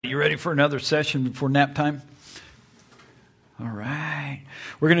You ready for another session before nap time? All right.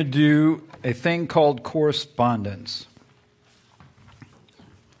 We're going to do a thing called correspondence.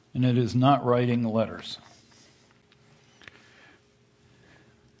 And it is not writing letters.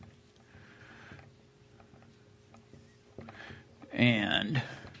 And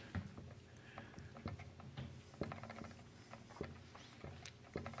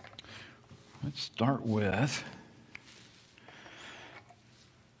let's start with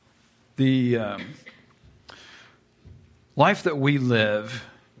the life that we live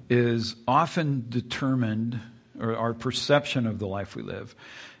is often determined, or our perception of the life we live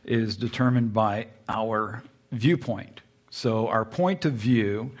is determined by our viewpoint. So our point of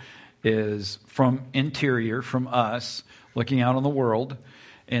view is from interior, from us, looking out on the world.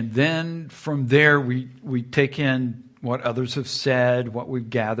 And then from there, we take in what others have said, what we've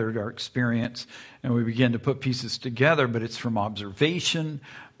gathered, our experience, and we begin to put pieces together, but it's from observation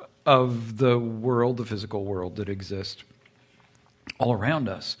of the world, the physical world that exists all around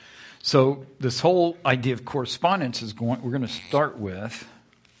us. So this whole idea of correspondence is we're going to start with,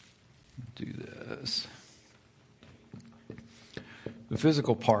 do this, the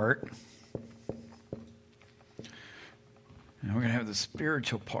physical part, and we're going to have the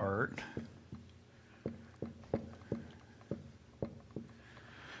spiritual part,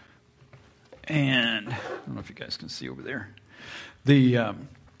 and I don't know if you guys can see over there, the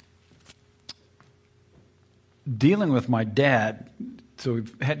dealing with my dad. So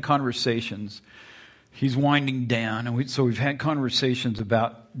we've had conversations. He's winding down, and so we've had conversations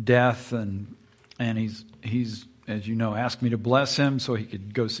about death, and he's as you know asked me to bless him so he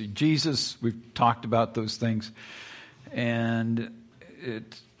could go see Jesus. We've talked about those things, and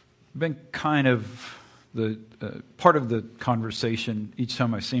it's been kind of the part of the conversation each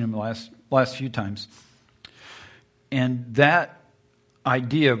time I've seen him the last few times, and that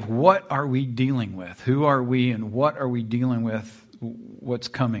idea of what are we dealing with, who are we, and what are we dealing with, what's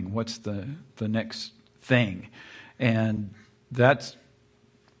coming, what's the next thing. And that's,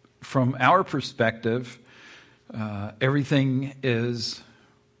 from our perspective, everything is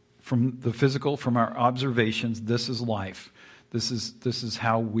from the physical, from our observations. This is life. This is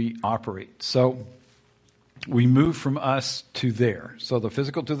how we operate. So we move from us to there. So the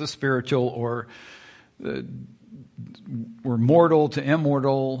physical to the spiritual, or we're mortal to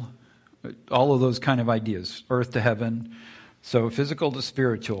immortal, all of those kind of ideas, earth to heaven. So physical to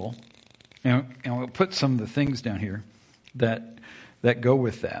spiritual, and we'll put some of the things down here that go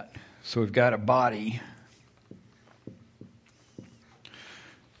with that. So we've got a body.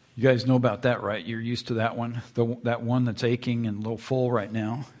 You guys know about that, right? You're used to that one, that one that's aching and a little full right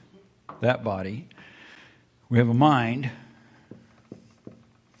now, that body. We have a mind.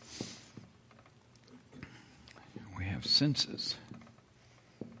 We have senses.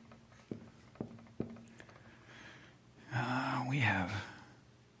 We have,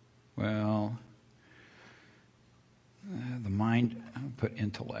 the mind. I'll put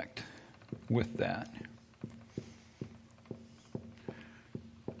intellect with that.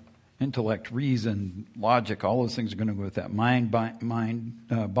 Intellect, reason, logic, all those things are going to go with that.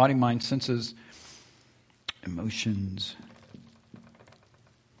 Body, mind, senses, emotions.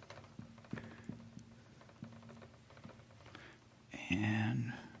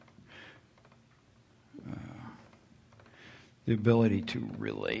 And the ability to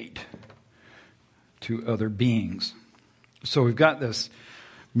relate to other beings. So we've got this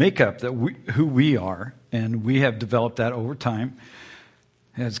makeup that who we are, and we have developed that over time.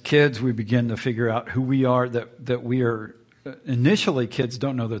 As kids, we begin to figure out who we are, that we are. Initially, kids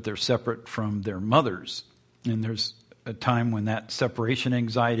don't know that they're separate from their mothers. And there's a time when that separation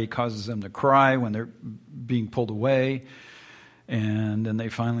anxiety causes them to cry when they're being pulled away. And then they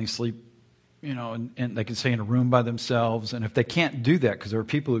finally sleep, and they can stay in a room by themselves. And if they can't do that, because there are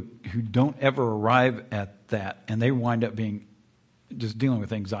people who don't ever arrive at that, and they wind up just dealing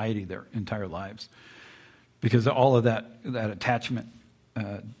with anxiety their entire lives. Because all of that attachment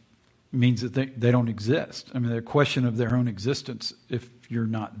means that they don't exist. I mean, they're a question of their own existence if you're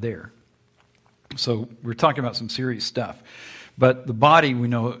not there. So we're talking about some serious stuff. But the body, we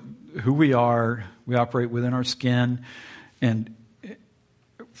know who we are. We operate within our skin. And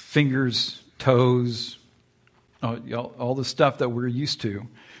fingers, toes, all the stuff that we're used to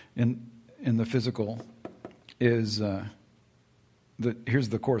in the physical is... here's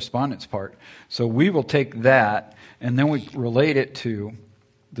the correspondence part. So we will take that and then we relate it to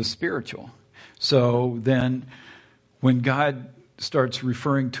the spiritual. So then when God starts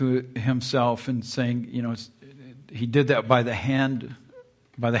referring to himself and saying, he did that by the hand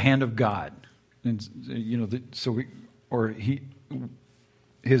of God. And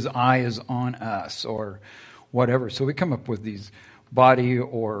his eye is on us or whatever. So we come up with these body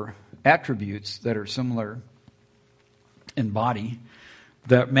or attributes that are similar in body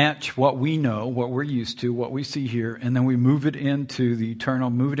that match what we know, what we're used to, what we see here, and then we move it into the eternal,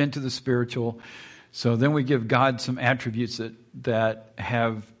 move it into the spiritual. So then we give God some attributes that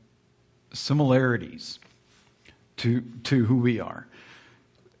have similarities to who we are.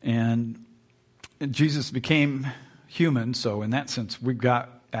 And Jesus became human, so in that sense we've got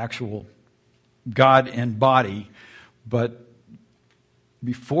actual God and body. But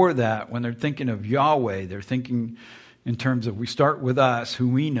before that, when they're thinking of Yahweh, they're thinking in terms of we start with us, who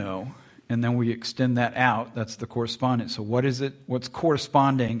we know, and then we extend that out. That's the correspondence. So what is it? What's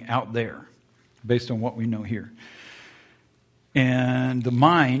corresponding out there based on what we know here? And the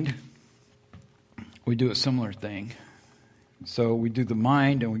mind, we do a similar thing. So we do the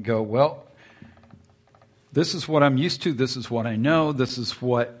mind and we go, well, this is what I'm used to. This is what I know. This is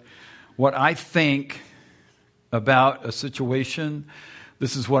what I think about a situation.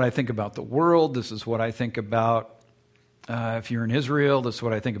 This is what I think about the world. This is what I think about if you're in Israel. This is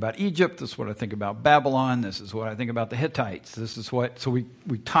what I think about Egypt. This is what I think about Babylon. This is what I think about the Hittites. This is what. So we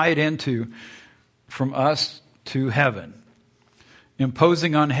tie it into from us to heaven,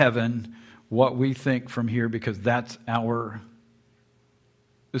 imposing on heaven what we think from here, because this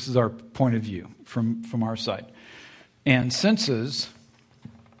is our point of view from our side. And senses,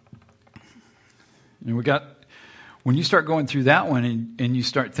 and when you start going through that one and you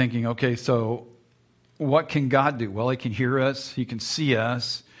start thinking, okay, so what can God do? Well, he can hear us. He can see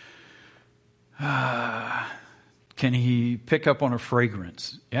us. Can he pick up on a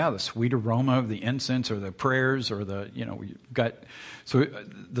fragrance? Yeah, the sweet aroma of the incense or the prayers or we've got. So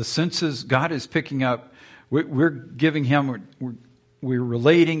the senses, God is picking up. We're giving him, we're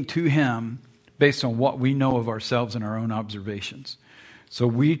relating to him based on what we know of ourselves and our own observations. So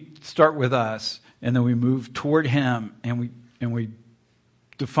we start with us and then we move toward him and we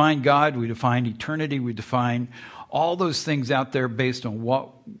define God, we define eternity, we define all those things out there based on what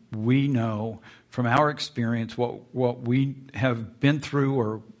we know from our experience, what we have been through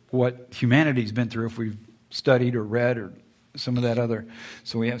or what humanity's been through if we've studied or read or some of that other.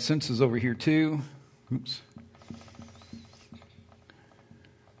 So we have senses over here too. Oops.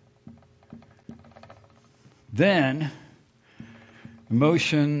 Then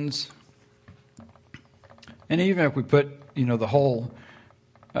emotions, and even if we put, the whole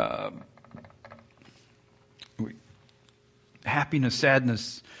happiness,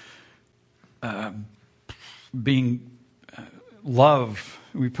 sadness, being love,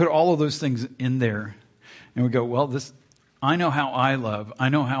 we put all of those things in there, and we go, well, I know how I love. I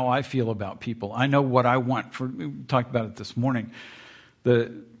know how I feel about people. I know what I want. We talked about it this morning.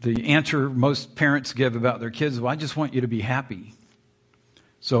 The answer most parents give about their kids is, well, I just want you to be happy.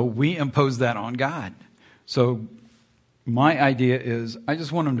 So we impose that on God. So my idea is, I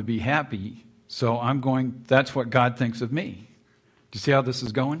just want them to be happy, so that's what God thinks of me. Do you see how this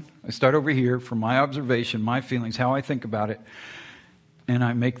is going? I start over here from my observation, my feelings, how I think about it, and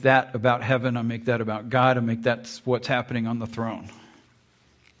I make that about heaven, I make that about God, I make that what's happening on the throne.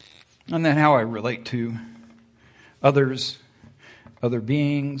 And then how I relate to others, other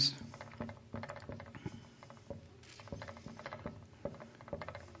beings.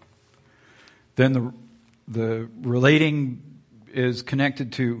 Then the relating is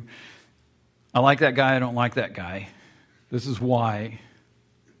connected to, I like that guy, I don't like that guy. This is why.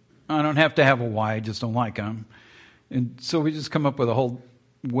 I don't have to have a why, I just don't like him. And so we just come up with a whole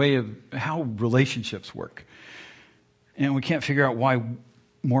way of how relationships work. And we can't figure out why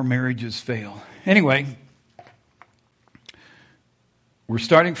more marriages fail. Anyway, we're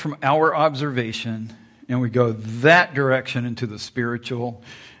starting from our observation, and we go that direction into the spiritual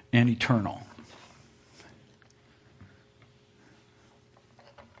and eternal.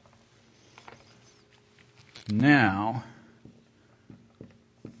 Now,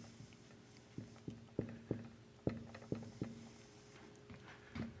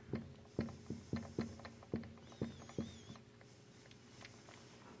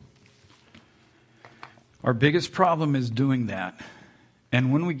 our biggest problem is doing that.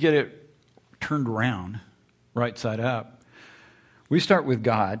 And when we get it turned around, right side up, we start with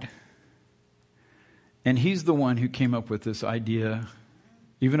God. And he's the one who came up with this idea,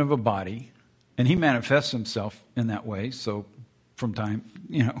 even of a body. And he manifests himself in that way. So from time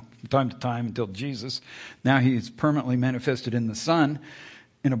to time until Jesus. Now he's permanently manifested in the Son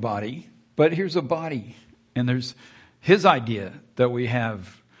in a body. But here's a body. And there's his idea that we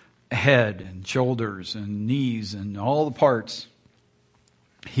have a head and shoulders and knees and all the parts.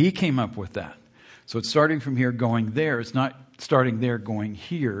 He came up with that. So it's starting from here, going there. It's not starting there, going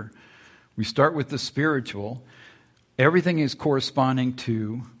here. We start with the spiritual. Everything is corresponding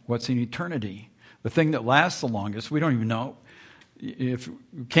to what's in eternity. The thing that lasts the longest, we don't even know. If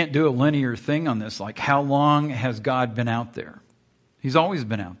we can't do a linear thing on this, like how long has God been out there? He's always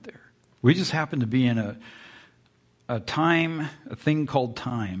been out there. We just happen to be in a thing called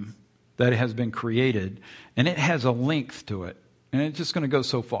time that has been created, and it has a length to it, and it's just going to go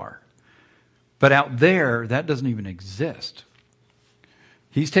so far. But out there, that doesn't even exist.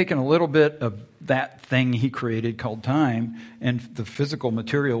 He's taken a little bit of that thing he created called time and the physical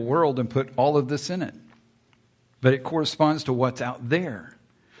material world and put all of this in it. But it corresponds to what's out there.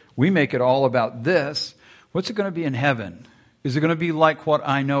 We make it all about this. What's it going to be in heaven? Is it going to be like what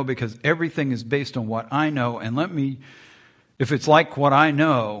I know? Because everything is based on what I know. And if it's like what I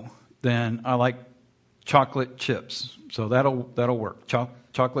know, then I like chocolate chips. So that'll work.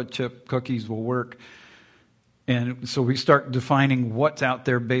 Chocolate chip cookies will work. And so we start defining what's out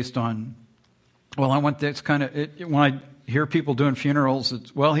there based on, well, I want this kind of, when I hear people doing funerals,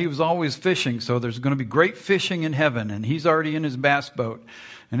 it's, well, he was always fishing, so there's going to be great fishing in heaven, and he's already in his bass boat.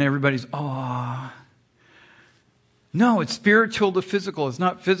 And everybody's, oh. No, it's spiritual to physical. It's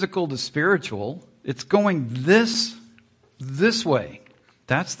not physical to spiritual. It's going this way.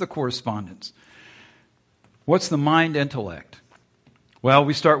 That's the correspondence. What's the mind intellect? Well,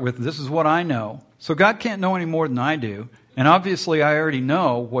 we start with, this is what I know. So God can't know any more than I do. And obviously I already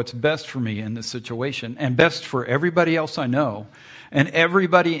know what's best for me in this situation and best for everybody else I know. And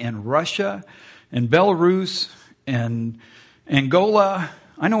everybody in Russia and Belarus and Angola,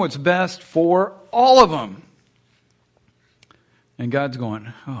 I know what's best for all of them. And God's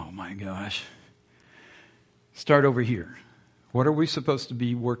going, oh my gosh. Start over here. What are we supposed to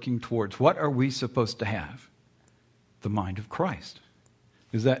be working towards? What are we supposed to have? The mind of Christ.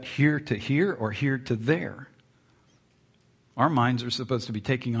 Is that here to here or here to there? Our minds are supposed to be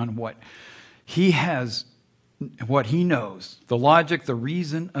taking on what He has, what He knows, the logic, the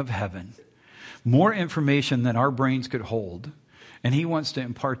reason of heaven. More information than our brains could hold. And He wants to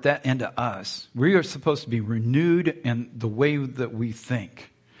impart that into us. We are supposed to be renewed in the way that we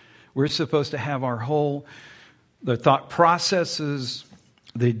think. We're supposed to have the thought processes,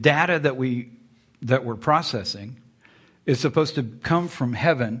 the data that we're processing is supposed to come from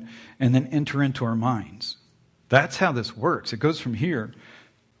heaven and then enter into our minds. That's how this works. It goes from here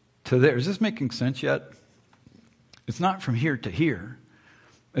to there. Is this making sense yet? It's not from here to here.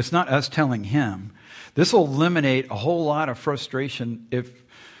 It's not us telling Him. This will eliminate a whole lot of frustration if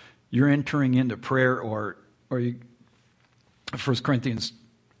you're entering into prayer or 1 Corinthians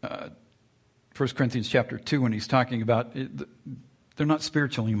chapter 2 when he's talking about they're not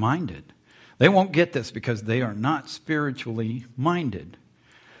spiritually minded. They won't get this because they are not spiritually minded.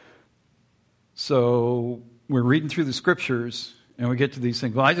 So we're reading through the scriptures and we get to these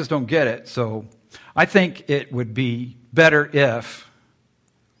things. Well, I just don't get it. So I think it would be better if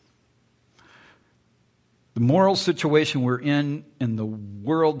the moral situation we're in the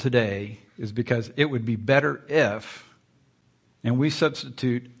world today is because it would be better if, and we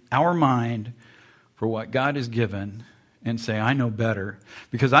substitute our mind for what God has given and say, I know better,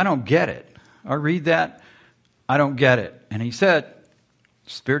 because I don't get it. I read that, I don't get it. And He said,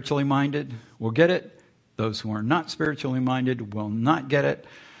 spiritually minded will get it. Those who are not spiritually minded will not get it.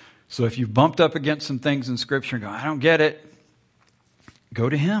 So if you've bumped up against some things in Scripture and go, I don't get it, go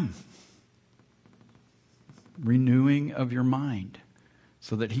to Him. Renewing of your mind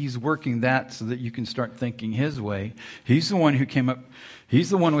so that He's working that so that you can start thinking His way. He's the one who came up. He's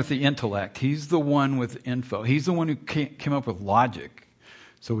the one with the intellect. He's the one with info. He's the one who came up with logic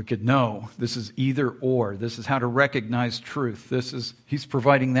so we could know this is either or. This is how to recognize truth. He's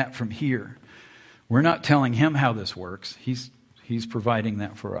providing that from here. We're not telling Him how this works. He's providing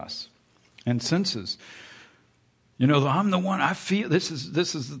that for us. And senses. You know, I'm the one, I feel, this is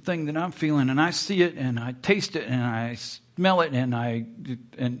the thing that I'm feeling, and I see it, and I taste it, and I smell it,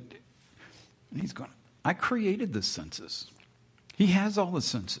 and He's going, I created the senses. He has all the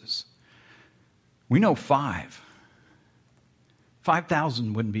senses. We know 5.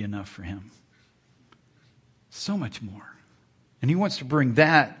 5,000 wouldn't be enough for Him. So much more. And He wants to bring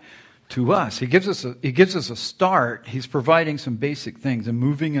that to us. He gives us a start. He's providing some basic things and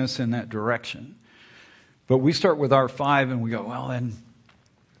moving us in that direction. But we start with our 5 and we go, well, then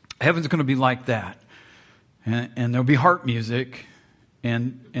heaven's going to be like that. And there'll be harp music.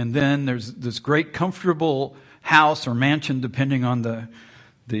 And then there's this great comfortable house or mansion, depending on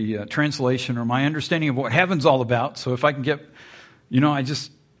the translation or my understanding of what heaven's all about. So if I can get, I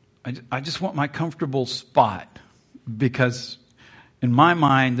just want my comfortable spot, because in my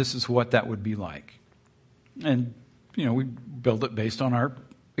mind, this is what that would be like. And we build it based on our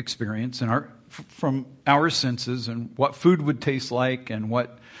experience and from our senses and what food would taste like and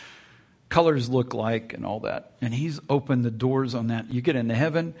what colors look like and all that. And he's opened the doors on that. You get into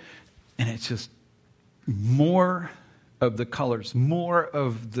heaven and it's just more of the colors, more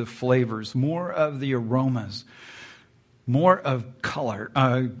of the flavors, more of the aromas, more of color,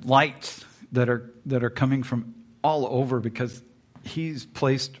 lights that are coming from all over, because he's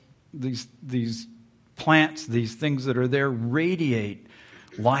placed these plants, these things that are there radiate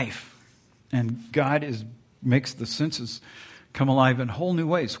life. And God makes the senses come alive in whole new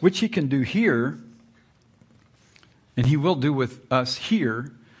ways, which he can do here, and he will do with us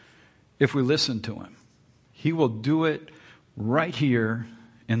here if we listen to him. He will do it right here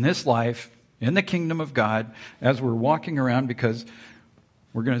in this life, in the kingdom of God, as we're walking around, because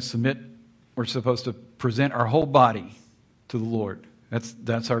we're going to submit, we're supposed to present our whole body to the Lord.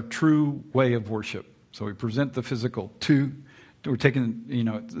 That's our true way of worship. So we present the physical we're taking,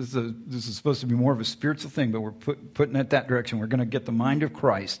 this is supposed to be more of a spiritual thing, but we're putting it that direction. We're going to get the mind of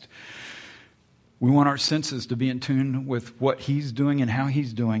Christ. We want our senses to be in tune with what he's doing and how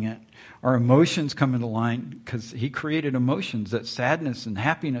he's doing it. Our emotions come into line, because he created emotions, that sadness and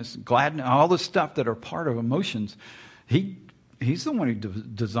happiness, gladness, all the stuff that are part of emotions. He's the one who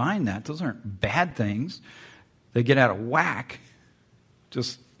designed that. Those aren't bad things. They get out of whack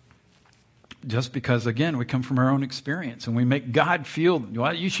just because, again, we come from our own experience and we make God feel,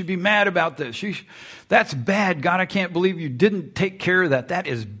 well, you should be mad about this. That's bad. God, I can't believe you didn't take care of that. That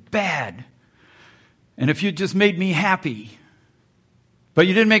is bad. And if you just made me happy, but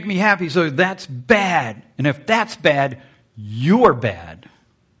you didn't make me happy, so that's bad. And if that's bad, you're bad.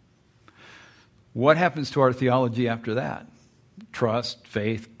 What happens to our theology after that? Trust,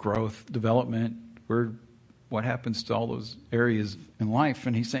 faith, growth, development. What happens to all those areas in life?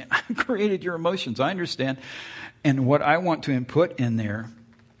 And he's saying, I created your emotions. I understand. And what I want to input in there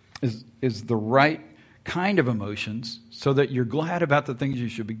is the right kind of emotions, so that you're glad about the things you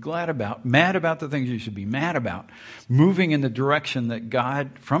should be glad about, mad about the things you should be mad about, moving in the direction that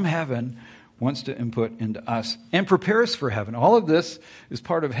God from heaven wants to input into us and prepare us for heaven. All of this is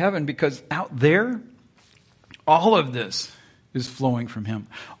part of heaven, because out there, all of this is flowing from him.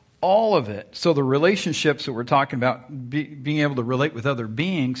 All of it. So the relationships that we're talking about, being able to relate with other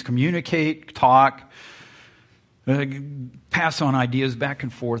beings, communicate, talk, pass on ideas back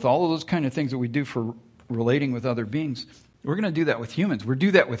and forth, all of those kind of things that we do for relating with other beings, we're going to do that with humans. We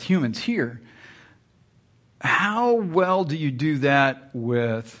do that with humans here. How well do you do that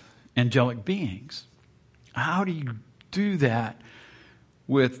with angelic beings? How do you do that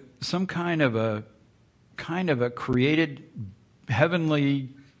with some kind of a created heavenly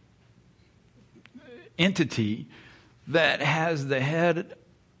entity that has the head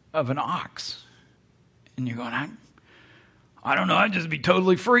of an ox? And you're going, I don't know, I'd just be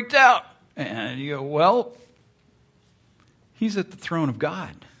totally freaked out. And you go, well, he's at the throne of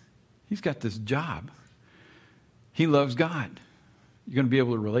God. He's got this job. He loves God. You're going to be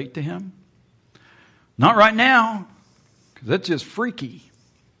able to relate to him? Not right now, because that's just freaky.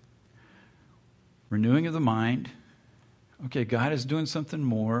 Renewing of the mind. Okay, God is doing something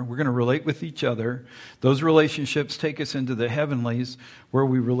more. We're going to relate with each other. Those relationships take us into the heavenlies, where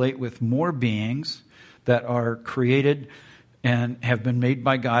we relate with more beings that are created and have been made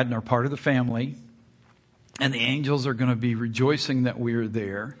by God and are part of the family. And the angels are going to be rejoicing that we are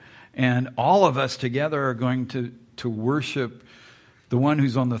there. And all of us together are going to worship the one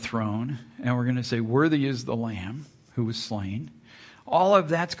who's on the throne. And we're going to say, worthy is the Lamb who was slain. All of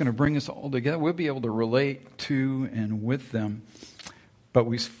that's going to bring us all together. We'll be able to relate to and with them. But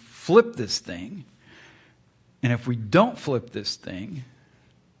we flip this thing. And if we don't flip this thing,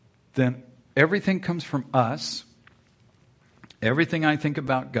 then everything comes from us. Everything I think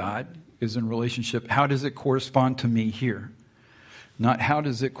about God is in relationship. How does it correspond to me here? Not how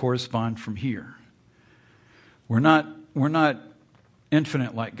does it correspond from here? We're not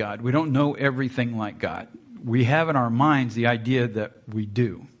infinite like God. We don't know everything like God. We have in our minds the idea that we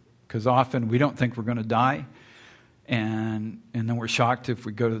do, because often we don't think we're going to die, and then we're shocked if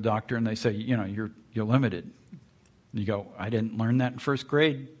we go to the doctor and they say, you're limited. You go, I didn't learn that in first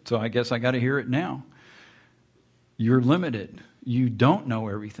grade, so I guess I got to hear it now. You're limited. You don't know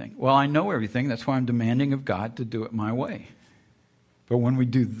everything. Well, I know everything. That's why I'm demanding of God to do it my way. But when we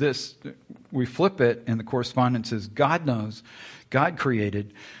do this, we flip it, and the correspondence is God knows, God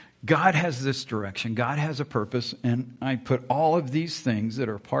created, God has this direction, God has a purpose, and I put all of these things that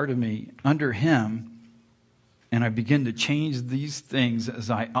are part of me under him, and I begin to change these things as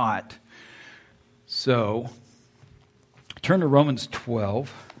I ought. So, turn to Romans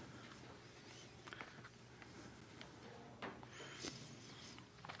 12.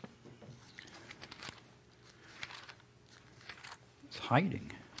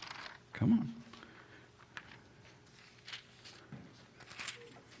 hiding? Come on.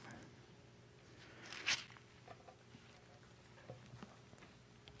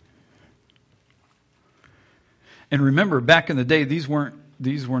 And remember, back in the day, these were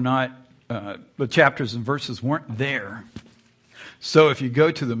not the chapters and verses weren't there. So if you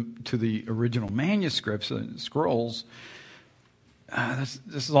go to the original manuscripts and scrolls, this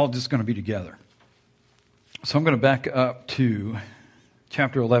is all just going to be together. So I'm going to back up to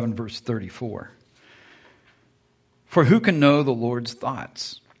chapter 11, verse 34. For who can know the Lord's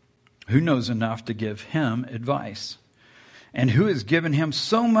thoughts? Who knows enough to give him advice? And who has given him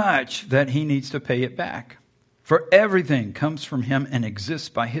so much that he needs to pay it back? For everything comes from him and exists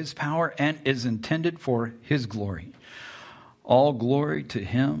by his power and is intended for his glory. All glory to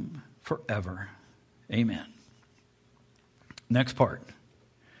him forever. Amen. Next part.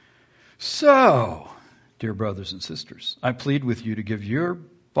 So, dear brothers and sisters, I plead with you to give your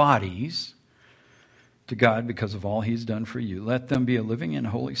bodies to God because of all he's done for you. Let them be a living and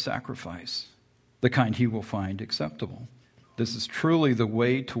holy sacrifice, the kind he will find acceptable. This is truly the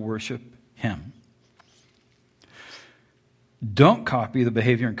way to worship him. Don't copy the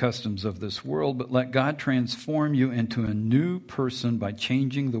behavior and customs of this world, but let God transform you into a new person by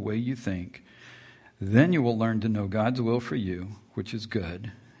changing the way you think. Then you will learn to know God's will for you, which is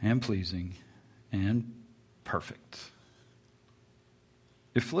good and pleasing and perfect.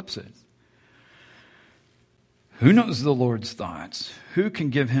 It flips it. Who knows the Lord's thoughts? Who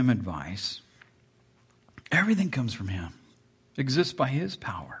can give him advice? Everything comes from him, exists by his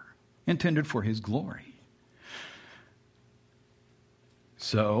power, intended for his glory.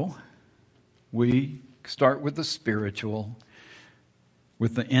 So, we start with the spiritual,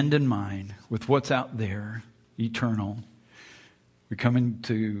 with the end in mind, with what's out there, eternal. We come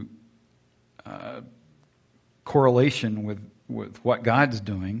into correlation with what God's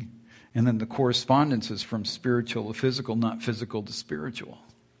doing, and then the correspondence is from spiritual to physical, not physical to spiritual.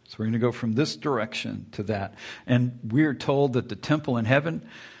 So we're going to go from this direction to that. And we're told that the temple in heaven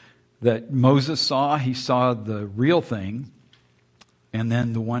that Moses saw, he saw the real thing. And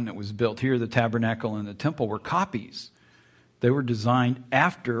then the one that was built here, the tabernacle and the temple, were copies. They were designed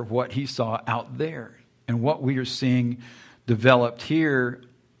after what he saw out there. And what we are seeing developed here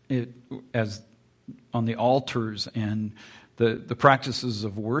as on the altars and the practices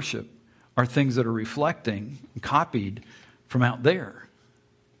of worship are things that are reflecting and copied from out there.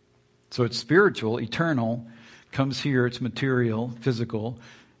 So it's spiritual, eternal, comes here, it's material, physical,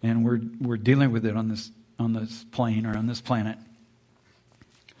 and we're dealing with it on this plane or on this planet.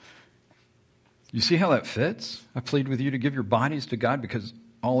 You see how that fits? I plead with you to give your bodies to God because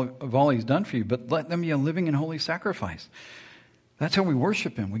of all he's done for you, but let them be a living and holy sacrifice. That's how we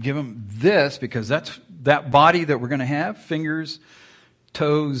worship him. We give him this because that's that body that we're going to have, fingers,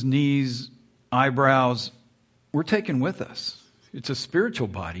 toes, knees, eyebrows, we're taking with us. It's a spiritual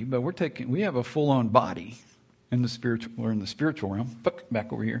body, but we have a full-on body in the spiritual realm.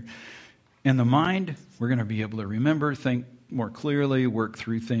 Back over here. In the mind, we're going to be able to remember, think more clearly, work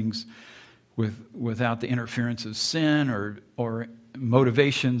through things without the interference of sin or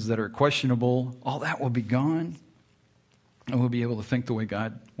motivations that are questionable. All that will be gone. And we'll be able to think the way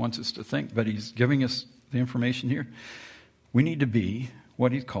God wants us to think. But he's giving us the information here. We need to be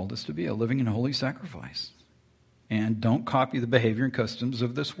what he's called us to be, a living and holy sacrifice. And don't copy the behavior and customs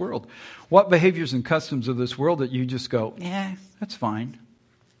of this world. What behaviors and customs of this world that you just go, yeah, that's fine.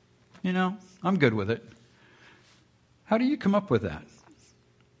 I'm good with it. How do you come up with that?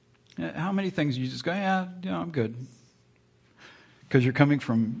 How many things you just go, yeah, I'm good. Because you're coming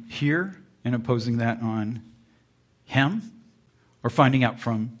from here and imposing that on him, or finding out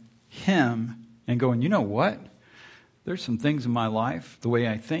from him and going, you know what? There's some things in my life, the way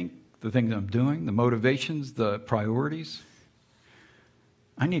I think, the things I'm doing, the motivations, the priorities.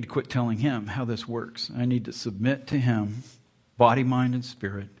 I need to quit telling him how this works. I need to submit to him, body, mind, and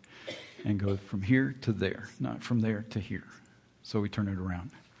spirit, and go from here to there, not from there to here. So we turn it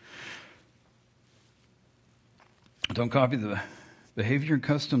around. Don't copy the behavior and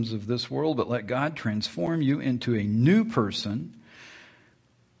customs of this world, but let God transform you into a new person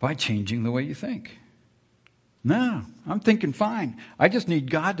by changing the way you think. No, I'm thinking fine. I just need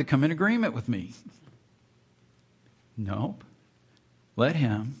God to come in agreement with me. Nope. Let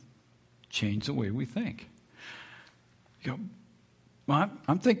him change the way we think. You go, well,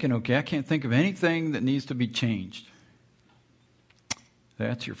 I'm thinking okay. I can't think of anything that needs to be changed.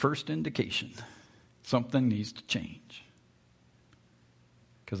 That's your first indication. Something needs to change.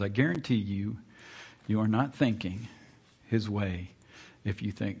 Because I guarantee you, you are not thinking his way if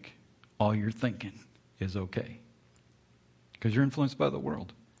you think all you're thinking is okay. because you're influenced by the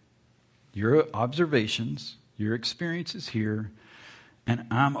world. Your observations, your experiences here, and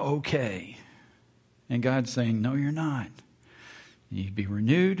I'm okay. And God's saying, no, you're not. You need to be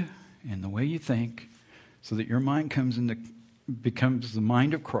renewed in the way you think so that your mind becomes the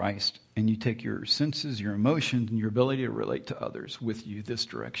mind of Christ, and you take your senses, your emotions, and your ability to relate to others with you this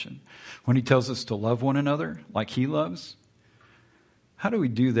direction. When he tells us to love one another like he loves, how do we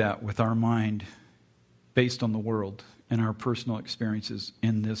do that with our mind based on the world and our personal experiences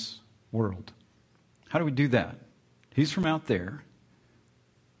in this world? How do we do that? He's from out there.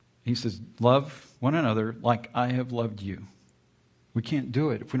 He says, love one another like I have loved you. We can't do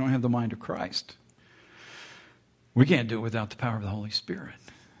it if we don't have the mind of Christ. We can't do it without the power of the Holy Spirit.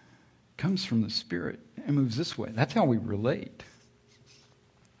 It comes from the Spirit and moves this way. That's how we relate.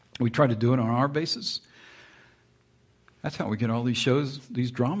 We try to do it on our basis. That's how we get all these shows,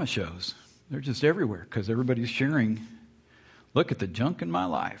 these drama shows. They're just everywhere because everybody's sharing, look at the junk in my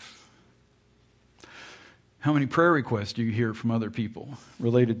life. How many prayer requests do you hear from other people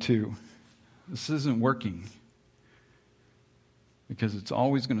related to, this isn't working? Because it's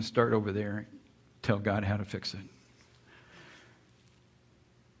always going to start over there. Tell God how to fix it.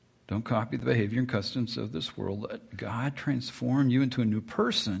 Don't copy the behavior and customs of this world. Let God transform you into a new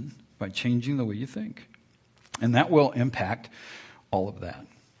person by changing the way you think. And that will impact all of that.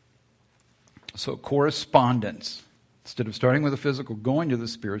 So correspondence. Instead of starting with the physical, going to the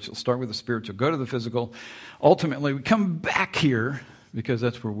spiritual, start with the spiritual, go to the physical. Ultimately, we come back here because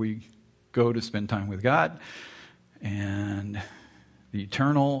that's where we go to spend time with God and the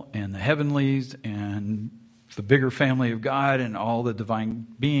eternal and the heavenlies and the bigger family of God and all the divine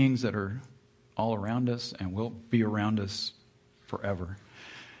beings that are all around us and will be around us forever.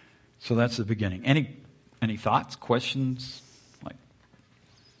 So that's the beginning. Any thoughts, questions?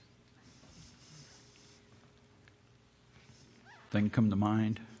 Thing come to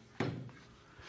mind?